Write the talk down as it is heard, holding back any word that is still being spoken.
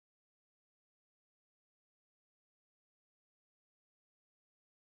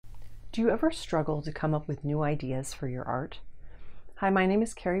Do you ever struggle to come up with new ideas for your art? Hi, my name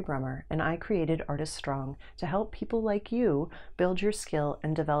is Carrie Brummer, and I created Artist Strong to help people like you build your skill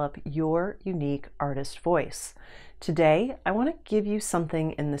and develop your unique artist voice. Today, I want to give you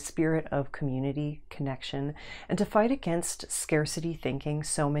something in the spirit of community, connection, and to fight against scarcity thinking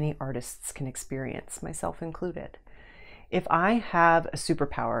so many artists can experience, myself included. If I have a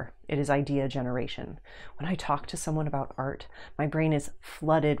superpower, it is idea generation. When I talk to someone about art, my brain is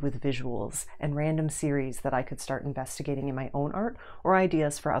flooded with visuals and random series that I could start investigating in my own art or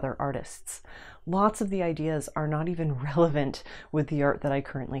ideas for other artists. Lots of the ideas are not even relevant with the art that I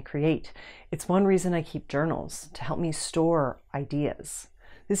currently create. It's one reason I keep journals, to help me store ideas.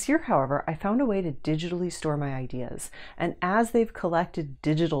 This year, however, I found a way to digitally store my ideas, and as they've collected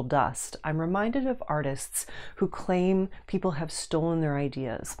digital dust, I'm reminded of artists who claim people have stolen their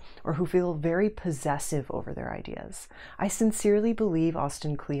ideas, or who feel very possessive over their ideas. I sincerely believe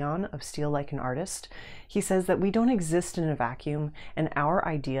Austin Kleon of Steal Like an Artist. He says that we don't exist in a vacuum, and our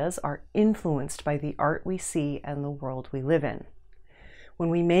ideas are influenced by the art we see and the world we live in. When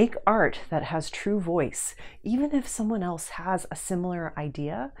we make art that has true voice, even if someone else has a similar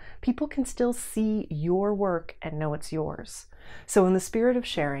idea, people can still see your work and know it's yours. So in the spirit of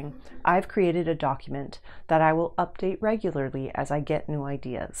sharing, I've created a document that I will update regularly as I get new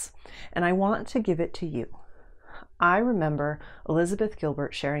ideas, and I want to give it to you. I remember Elizabeth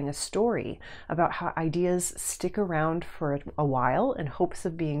Gilbert sharing a story about how ideas stick around for a while in hopes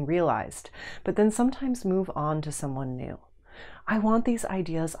of being realized, but then sometimes move on to someone new. I want these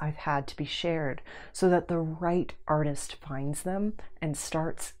ideas I've had to be shared so that the right artist finds them and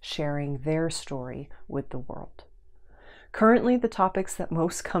starts sharing their story with the world. Currently, the topics that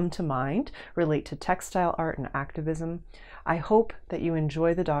most come to mind relate to textile art and activism. I hope that you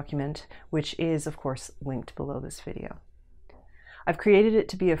enjoy the document, which is, of course, linked below this video. I've created it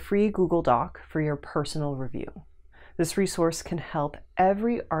to be a free Google Doc for your personal review. This resource can help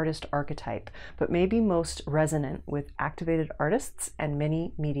every artist archetype, but may be most resonant with activated artists and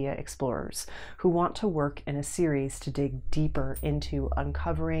many media explorers who want to work in a series to dig deeper into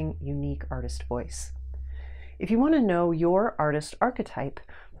uncovering unique artist voice. If you want to know your artist archetype,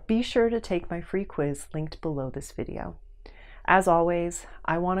 be sure to take my free quiz linked below this video. As always,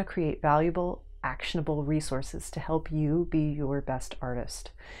 I want to create valuable, actionable resources to help you be your best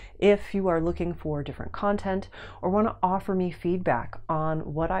artist. If you are looking for different content or want to offer me feedback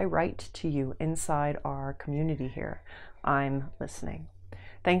on what I write to you inside our community here, I'm listening.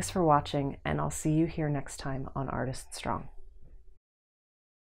 Thanks for watching, and I'll see you here next time on Artist Strong.